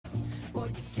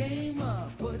game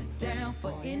up, put it down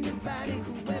for anybody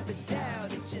who ever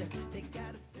doubted you. They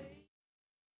gotta pay.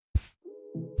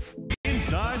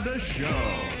 Inside the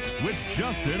Show with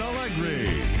Justin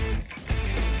Allegri.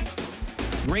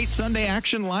 Great Sunday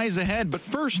action lies ahead, but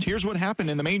first, here's what happened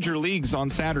in the major leagues on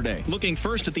Saturday. Looking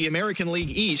first at the American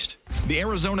League East, the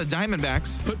Arizona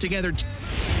Diamondbacks put together...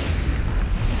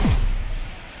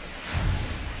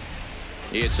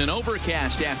 It's an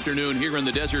overcast afternoon here in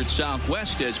the desert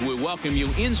Southwest as we welcome you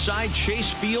inside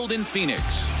Chase Field in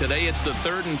Phoenix. Today it's the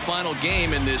third and final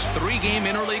game in this three-game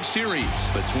interleague series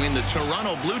between the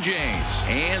Toronto Blue Jays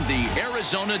and the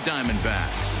Arizona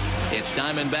Diamondbacks. It's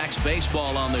Diamondbacks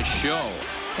baseball on the show,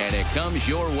 and it comes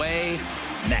your way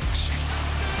next.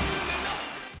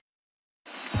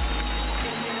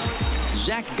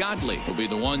 Zach Godley will be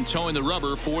the one towing the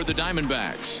rubber for the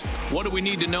Diamondbacks. What do we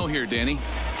need to know here, Danny?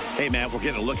 Hey, man, we're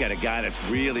getting a look at a guy that's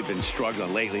really been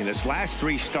struggling lately. In his last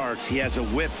three starts, he has a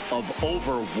whip of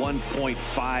over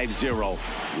 1.50.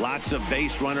 Lots of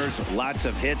base runners, lots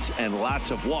of hits, and lots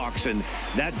of walks, and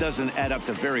that doesn't add up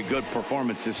to very good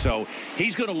performances. So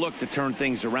he's going to look to turn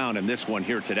things around in this one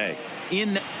here today.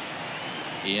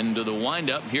 Into the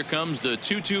windup. Here comes the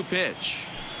 2-2 pitch.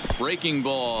 Breaking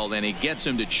ball, and he gets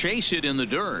him to chase it in the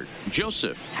dirt.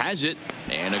 Joseph has it,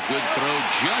 and a good throw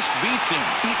just beats him.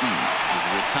 Eaton is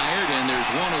retired, and there's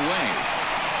one away.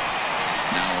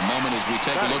 Now a moment as we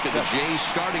take a look at the Jays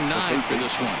starting nine for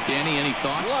this one. Danny, any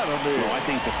thoughts? Well, I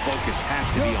think the focus has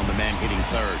to be on the man hitting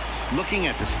third. Looking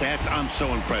at the stats, I'm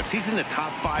so impressed. He's in the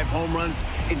top 5 home runs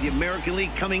in the American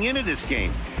League coming into this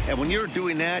game. And when you're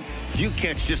doing that, you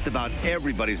catch just about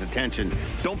everybody's attention.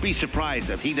 Don't be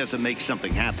surprised if he doesn't make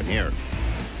something happen here.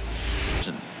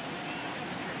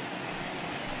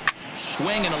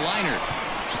 Swing and a liner.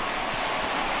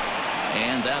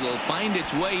 And that'll find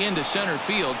its way into center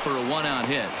field for a one-out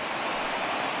hit.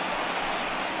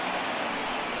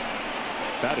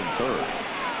 Batting third,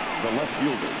 the left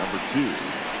fielder, number 2.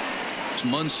 It's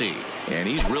Muncy, and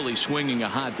he's really swinging a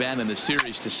hot bat in the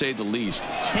series, to say the least.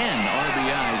 10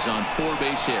 RBIs on 4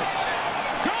 base hits.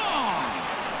 Gone!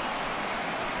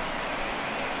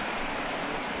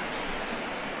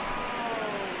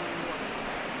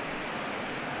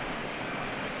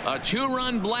 A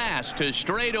 2-run blast to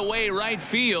straightaway right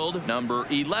field. Number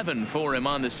 11 for him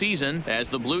on the season as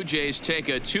the Blue Jays take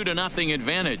a 2-0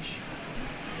 advantage.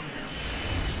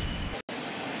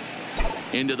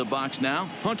 Into the box now,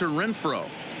 Hunter Renfroe.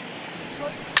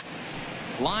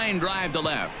 Line drive to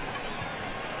left.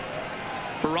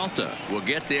 Peralta will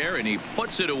get there, and he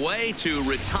puts it away to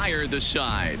retire the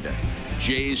side.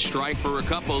 Jays strike for a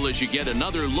couple as you get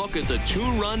another look at the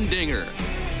 2-run dinger.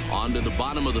 On to the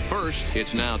bottom of the first.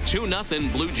 It's now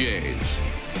 2-0 Blue Jays.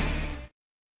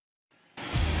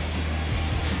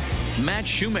 Matt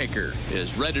Shoemaker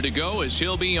is ready to go as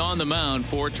he'll be on the mound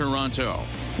for Toronto.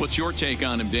 What's your take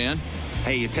on him, Dan?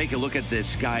 Hey, you take a look at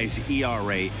this guy's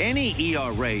ERA. Any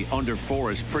ERA under 4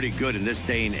 is pretty good in this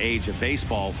day and age of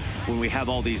baseball when we have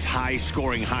all these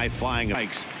high-scoring, high-flying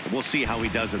strikes. We'll see how he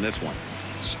does in this one.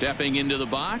 Stepping into the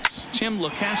box, Tim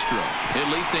LaCastro. He'll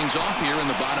lead things off here in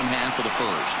the bottom half of the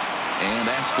first. And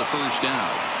that's the first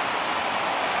out.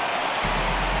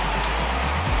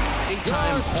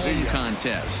 Eight-time home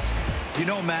contest. You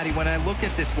know, Matty, when I look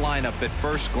at this lineup at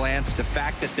first glance, the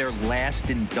fact that they're last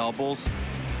in doubles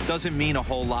doesn't mean a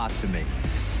whole lot to me.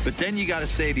 But then you got to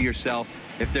say to yourself,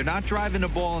 if they're not driving the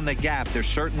ball in the gap, they're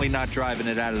certainly not driving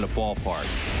it out of the ballpark.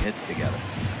 Hits together.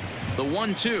 The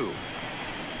 1-2.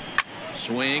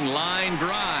 Swing, line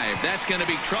drive. That's going to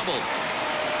be trouble.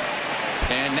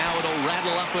 And now it'll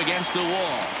rattle up against the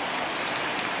wall.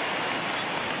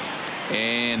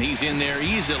 And he's in there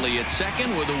easily at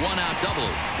second with a 1-out double.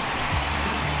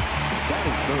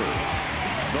 Batting third,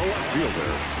 the left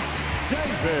fielder,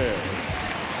 David.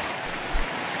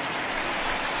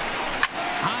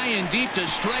 High and deep to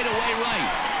straightaway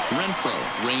right.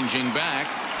 Renfroe ranging back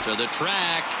to the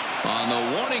track. On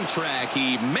the warning track,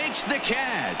 he makes the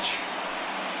catch.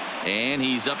 And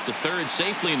he's up to third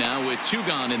safely now with 2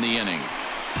 gone in the inning.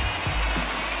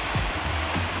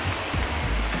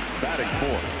 Batting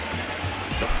fourth.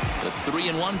 The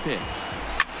 3-1 pitch.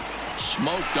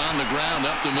 Smoked on the ground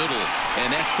up the middle. And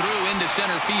that's through into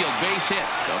center field. Base hit.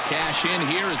 They'll cash in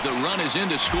here as the run is in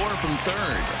to score from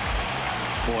third.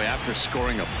 Boy, after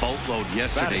scoring a boatload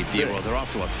yesterday, Dero, they're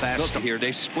off to a fast start here.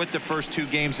 They've split the first 2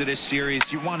 games of this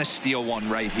series. You want to steal one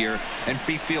right here and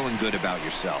be feeling good about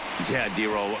yourself. Yeah,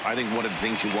 Dero, I think one of the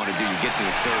things you want to do, you get to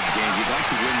the third game, you'd like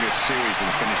to win this series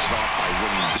and finish it off by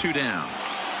winning. 2 down.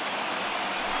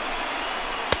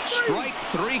 Strike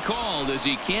 3 called as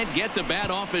he can't get the bat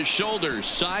off his shoulders.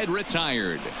 Side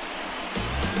retired.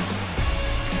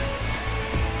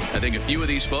 I think a few of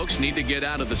these folks need to get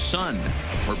out of the sun.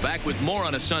 We're back with more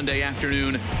on a Sunday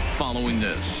afternoon following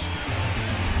this.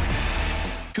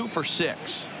 2 for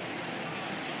 6.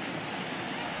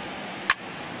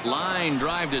 Line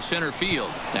drive to center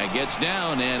field. That gets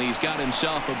down, and he's got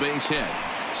himself a base hit.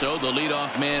 So the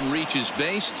leadoff man reaches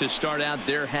base to start out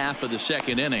their half of the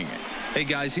second inning. Hey,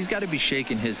 guys, he's got to be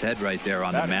shaking his head right there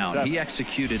on the mound. He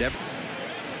executed every.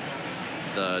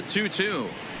 The 2-2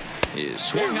 is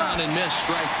swung on and missed,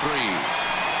 strike 3.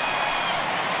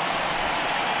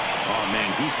 Oh,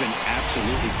 man, he's been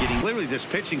absolutely getting. Literally, this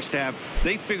pitching staff,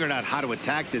 they figured out how to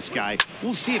attack this guy.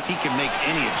 We'll see if he can make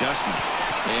any adjustments.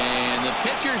 And the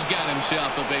pitcher's got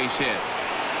himself a base hit.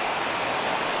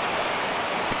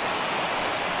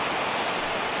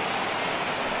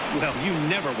 Well, you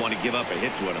never want to give up a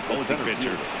hit to an opposing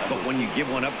pitcher, but when you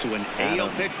give one up to an AL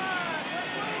pitcher.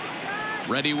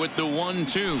 Ready with the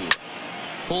 1-2.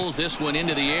 Pulls this one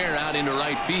into the air out into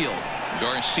right field.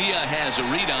 Garcia has a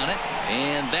read on it,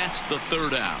 and that's the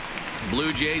third out.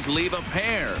 Blue Jays leave a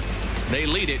pair. They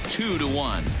lead it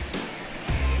 2-1.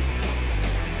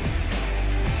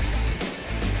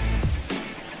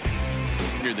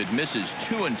 That misses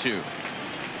 2-2.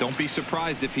 Don't be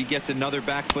surprised if he gets another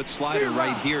back foot slider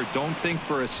right here. Don't think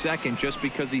for a second just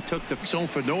because he took the zone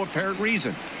for no apparent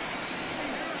reason.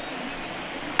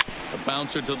 A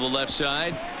bouncer to the left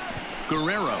side.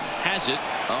 Guerrero has it.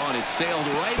 Oh, and it sailed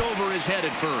right over his head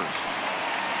at first.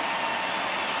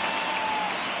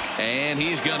 And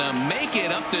he's going to make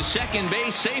it up to second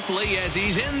base safely as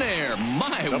he's in there.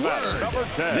 My word.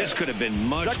 This could have been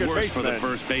much worse for the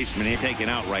first baseman. He's taken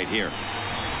out right here.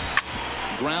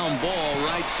 Ground ball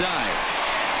right side.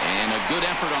 And a good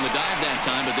effort on the dive that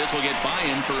time, but this will get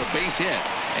by-in for a base hit.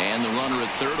 And the runner at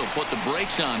third will put the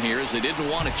brakes on here as they didn't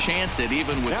want to chance it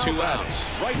even with 2 outs.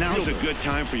 Right now's a good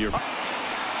time for your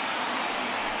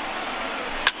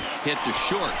hit to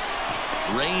short.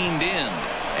 Reined in.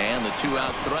 And the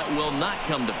 2-out threat will not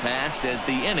come to pass as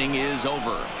the inning is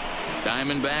over.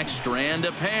 Diamondbacks strand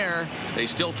a pair. They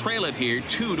still trail it here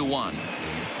 2-1.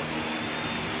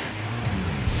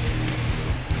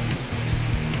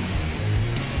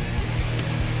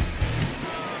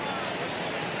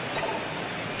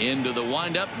 Into the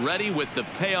windup, ready with the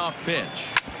payoff pitch.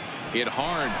 Hit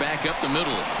hard back up the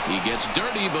middle. He gets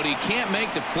dirty, but he can't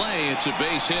make the play. It's a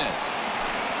base hit.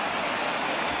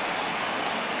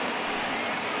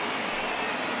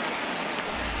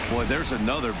 Boy, there's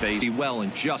another base. Well,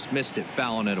 and just missed it,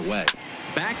 fouling it away.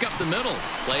 Back up the middle.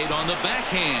 Played on the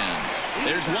backhand.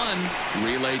 There's one.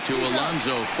 Relay to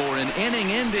Alonso for an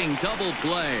inning-ending double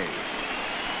play.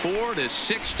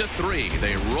 4-6-3.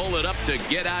 They roll it up to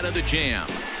get out of the jam.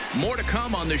 More to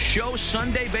come on the show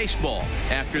Sunday Baseball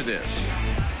after this.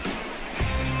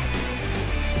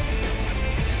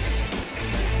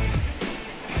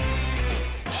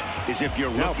 Is if you're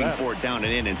looking for it down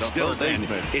and in, and still then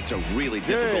it's a really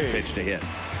difficult pitch to hit.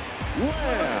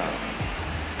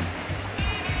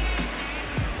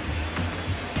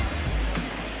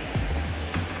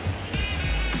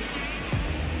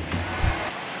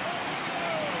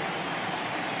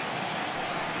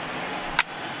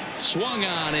 Swung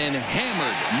on and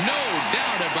hammered. No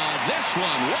doubt about this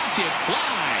one. Watch it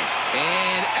fly.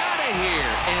 And out of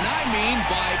here. And I mean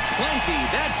by plenty.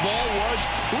 That ball was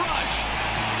crushed.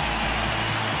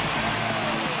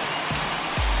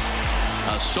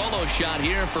 A solo shot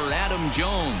here for Adam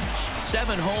Jones.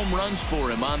 7 home runs for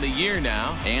him on the year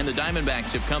now. And the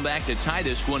Diamondbacks have come back to tie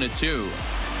this one at 2.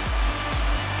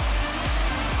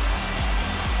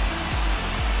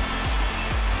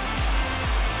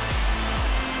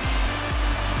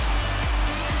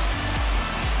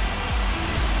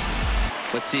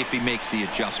 Let's see if he makes the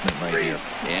adjustment right here.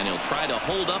 And he'll try to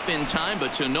hold up in time,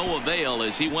 but to no avail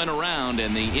as he went around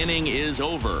and the inning is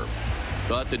over.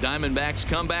 But the Diamondbacks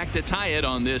come back to tie it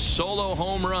on this solo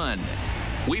home run.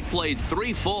 We played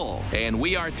 3 full and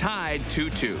we are tied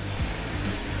 2-2.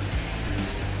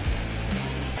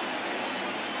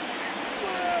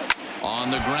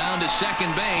 On the ground to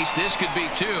second base. This could be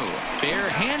 2.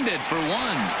 Barehanded for 1.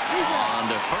 On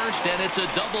to first, and it's a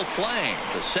double play.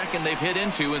 The second they've hit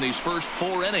into in these first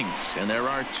 4 innings. And there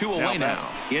are 2 away now.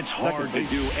 It's hard to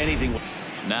do anything.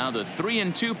 Now the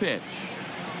 3-2 pitch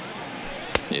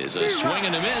is a swing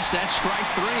and a miss. That's strike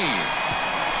 3.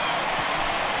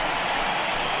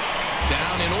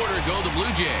 Down in order go the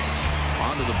Blue Jays.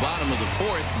 On to the bottom of the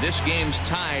 4th. This game's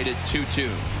tied at 2-2.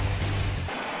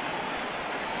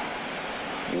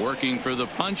 Working for the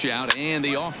punch out and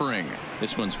the offering.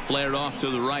 This one's flared off to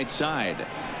the right side.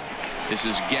 This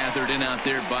is gathered in out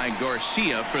there by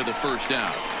Garcia for the first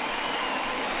out.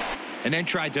 And then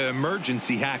tried to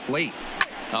emergency hack late.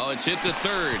 Oh, it's hit to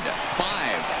third.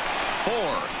 5, 4,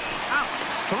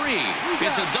 3.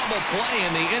 It's a double play,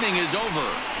 and the inning is over.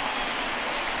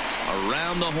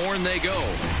 Around the horn they go.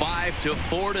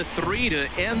 5-4 to 3 to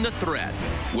end the threat.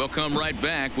 We'll come right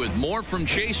back with more from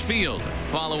Chase Field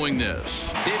following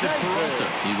this. David Peralta.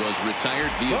 He was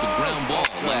retired via the ground ball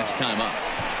last time up.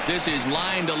 This is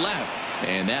line to left,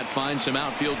 and that finds some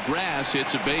outfield grass.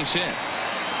 It's a base hit.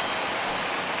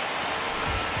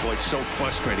 Boy, so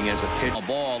frustrating as a pitcher. A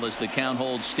ball as the count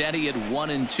holds steady at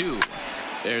 1-2.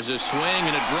 There's a swing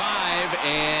and a drive,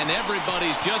 and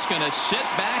everybody's just going to sit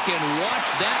back and watch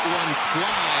that one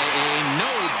fly. A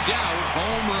no-doubt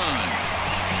home run.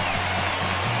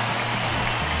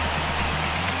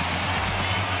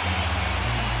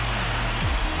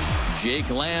 Jake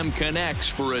Lamb connects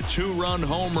for a 2-run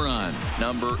home run.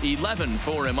 Number 11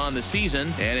 for him on the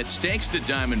season, and it stakes the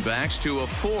Diamondbacks to a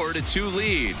 4-2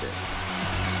 lead.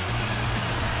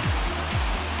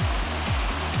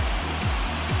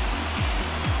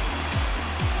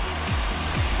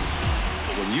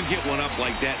 When you get one up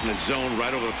like that in the zone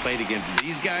right over the plate against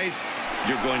these guys,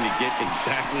 you're going to get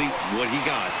exactly what he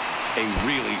got, a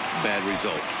really bad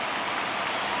result.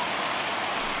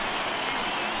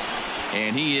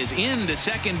 And he is into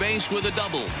second base with a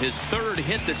double, his third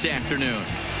hit this afternoon.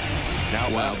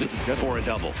 Now for a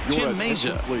double. Tim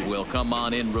Mesa will come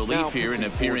on in relief here and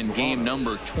appear in game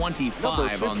number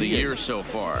 25 on the year so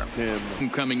far.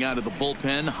 Coming out of the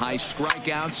bullpen, high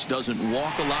strikeouts, doesn't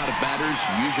walk a lot of batters,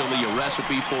 usually a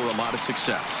recipe for a lot of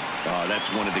success.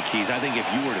 That's one of the keys. I think if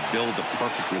you were to build the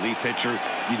perfect relief pitcher,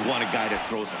 you'd want a guy that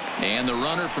throws. And the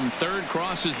runner from third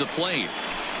crosses the plate.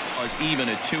 Was even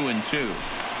at 2-2.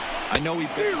 I know he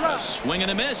a swing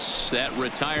and a miss. That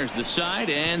retires the side,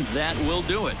 and that will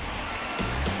do it.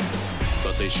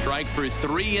 But they strike for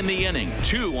 3 in the inning.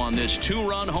 2 on this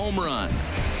 2-run home run.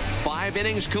 5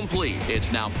 innings complete.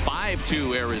 It's now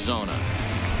 5-2 Arizona.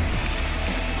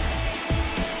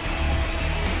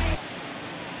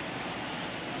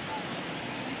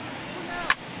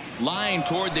 Line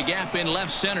toward the gap in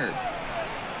left center.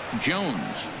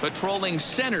 Jones patrolling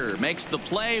center makes the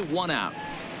play. 1 out.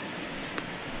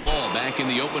 Ball back in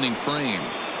the opening frame.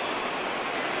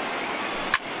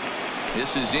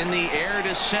 This is in the air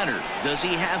to center. Does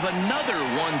he have another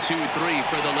 1-2-3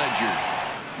 for the Ledger?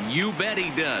 You bet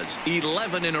he does.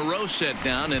 11 in a row set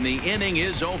down, and the inning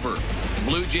is over.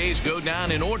 Blue Jays go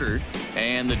down in order,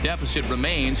 and the deficit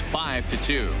remains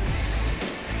 5-2.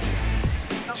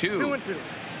 2.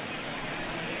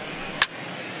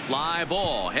 Fly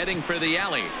ball heading for the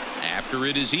alley after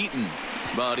it is eaten.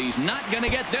 But he's not going to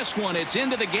get this one. It's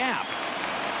into the gap.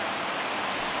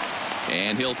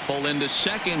 And he'll pull into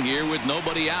second here with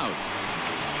nobody out.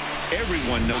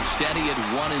 Everyone knows. Steady at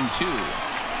 1-2.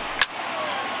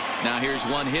 Now here's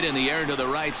one hit in the air to the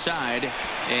right side.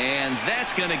 And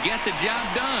that's going to get the job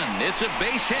done. It's a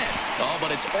base hit. Oh,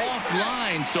 but it's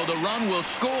offline, so the run will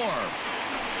score.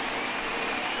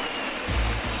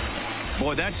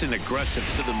 Boy, that's an aggressive.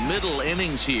 To the middle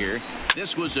innings here.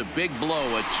 This was a big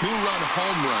blow, a 2-run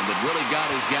home run that really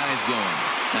got his guys going.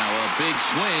 Now a big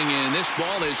swing, and this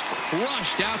ball is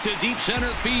crushed out to deep center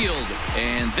field.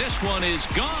 And this one is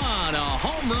gone, a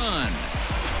home run.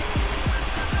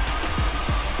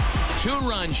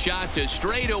 2-run shot to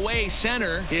straightaway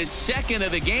center, his second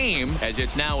of the game, as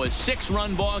it's now a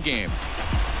 6-run ball game.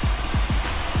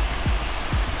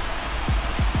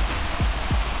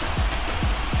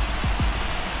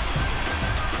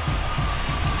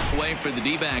 For the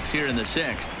D-backs here in the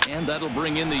 6th, and that'll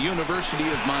bring in the University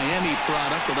of Miami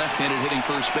product, the left-handed hitting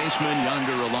first baseman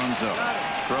Yonder Alonso.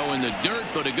 Throw in the dirt,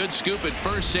 but a good scoop at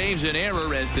first saves an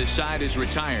error as this side is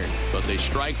retired. But they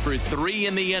strike for 3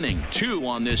 in the inning. 2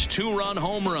 on this 2-run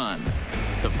home run.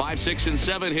 The 5, 6, and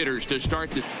 7 hitters to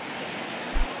start the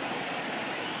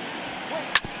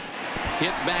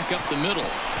hit back up the middle,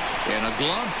 and a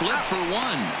glove flip for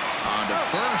 1. On to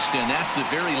first, and that's the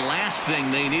very last thing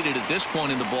they needed at this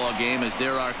point in the ball game, as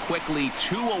there are quickly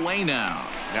 2 away now.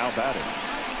 Now batting,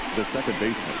 the second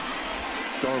baseman,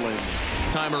 Starling.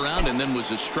 Time around, and then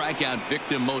was a strikeout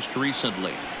victim most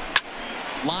recently.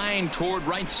 Line toward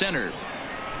right center.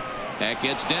 That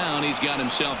gets down. He's got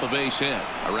himself a base hit.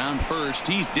 Around first,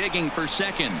 he's digging for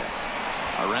second.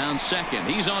 Around second,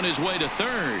 he's on his way to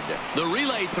third. The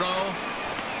relay throw.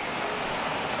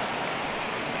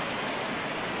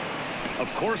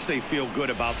 Of course they feel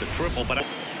good about the triple, but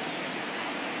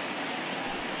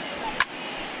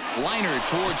liner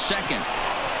towards second.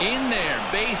 In there,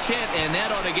 base hit, and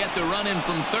that ought to get the run in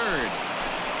from third.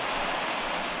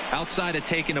 outside of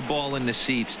taking a ball in the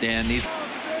seats, Dan.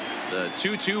 The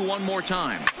 2-2 one more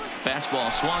time.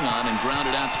 Fastball swung on and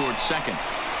grounded out towards second.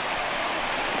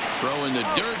 Throw in the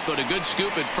dirt, but a good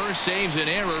scoop at first saves an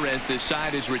error as this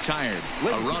side is retired.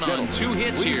 A run on 2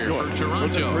 hits here for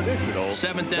Toronto.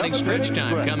 7th inning stretch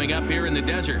time coming up here in the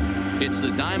desert. It's the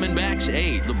Diamondbacks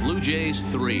 8, the Blue Jays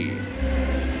 3.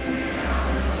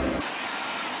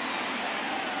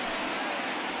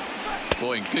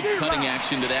 Boy, good cutting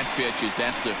action to that pitch as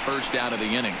that's the first out of the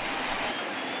inning.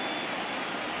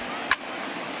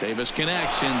 Davis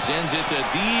connects and sends it to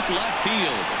deep left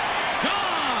field. Gone!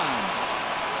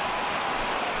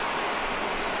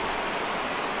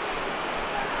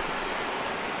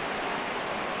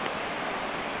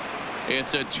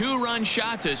 It's a 2-run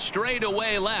shot to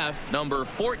straightaway left, number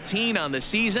 14 on the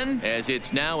season, as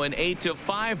it's now an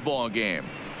 8-5 ball game.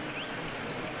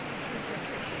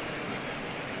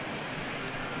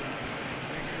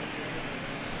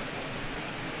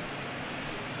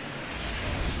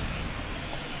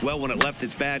 Well, when it left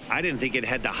its bat, I didn't think it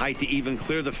had the height to even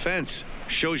clear the fence.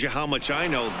 Shows you how much I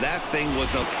know. That thing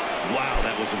was a... Wow,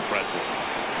 that was impressive.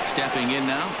 Stepping in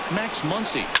now, Max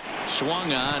Muncy.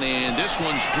 Swung on, and this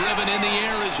one's driven in the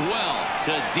air as well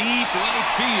to deep right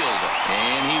field.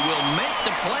 And he will make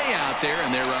the play out there, and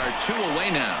there are 2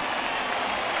 away now.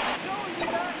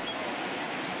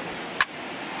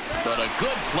 But a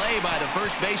good play by the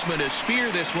first baseman to spear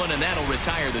this one, and that'll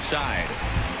retire the side.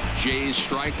 Jays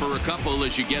strike for a couple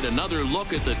as you get another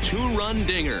look at the 2-run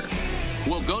dinger.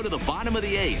 We'll go to the bottom of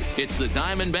the 8th. It's the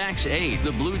Diamondbacks 8,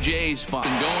 the Blue Jays 5.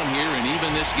 Going here and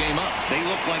even this game up. They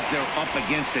look like they're up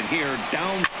against it here,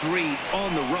 down 3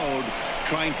 on the road,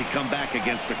 trying to come back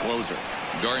against the closer.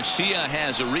 Garcia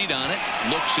has a read on it,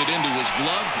 looks it into his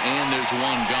glove, and there's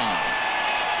one gone.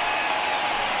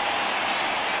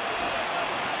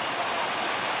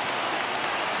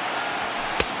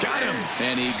 Got him!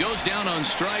 And he goes down on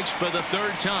strikes for the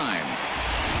 3rd time.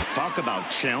 Talk about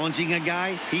challenging a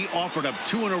guy. He offered up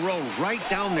 2 in a row right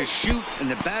down the chute, and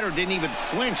the batter didn't even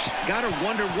flinch. Gotta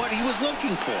wonder what he was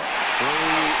looking for.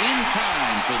 In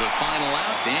time for the final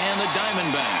out, and the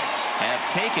Diamondbacks have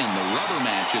taken the rubber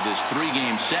match of this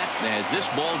 3-game set as this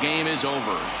ball game is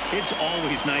over. It's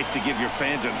always nice to give your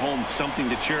fans at home something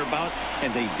to cheer about,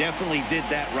 and they definitely did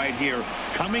that right here,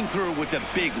 coming through with a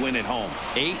big win at home.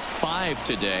 8-5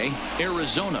 today.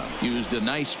 Arizona used a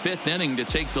nice 5th inning to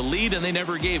take the lead, and they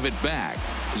never gave it back.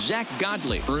 Zach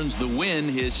Godley earns the win,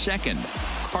 his 2nd.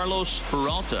 Carlos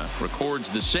Peralta records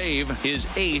the save, his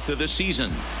 8th of the season.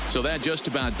 So that just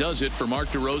about does it for Mark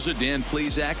DeRosa, Dan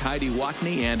Plesac, Heidi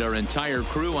Watney, and our entire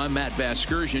crew. I'm Matt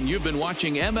Vasgersian. You've been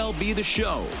watching MLB The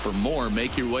Show. For more,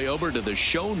 make your way over to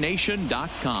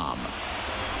theshownation.com.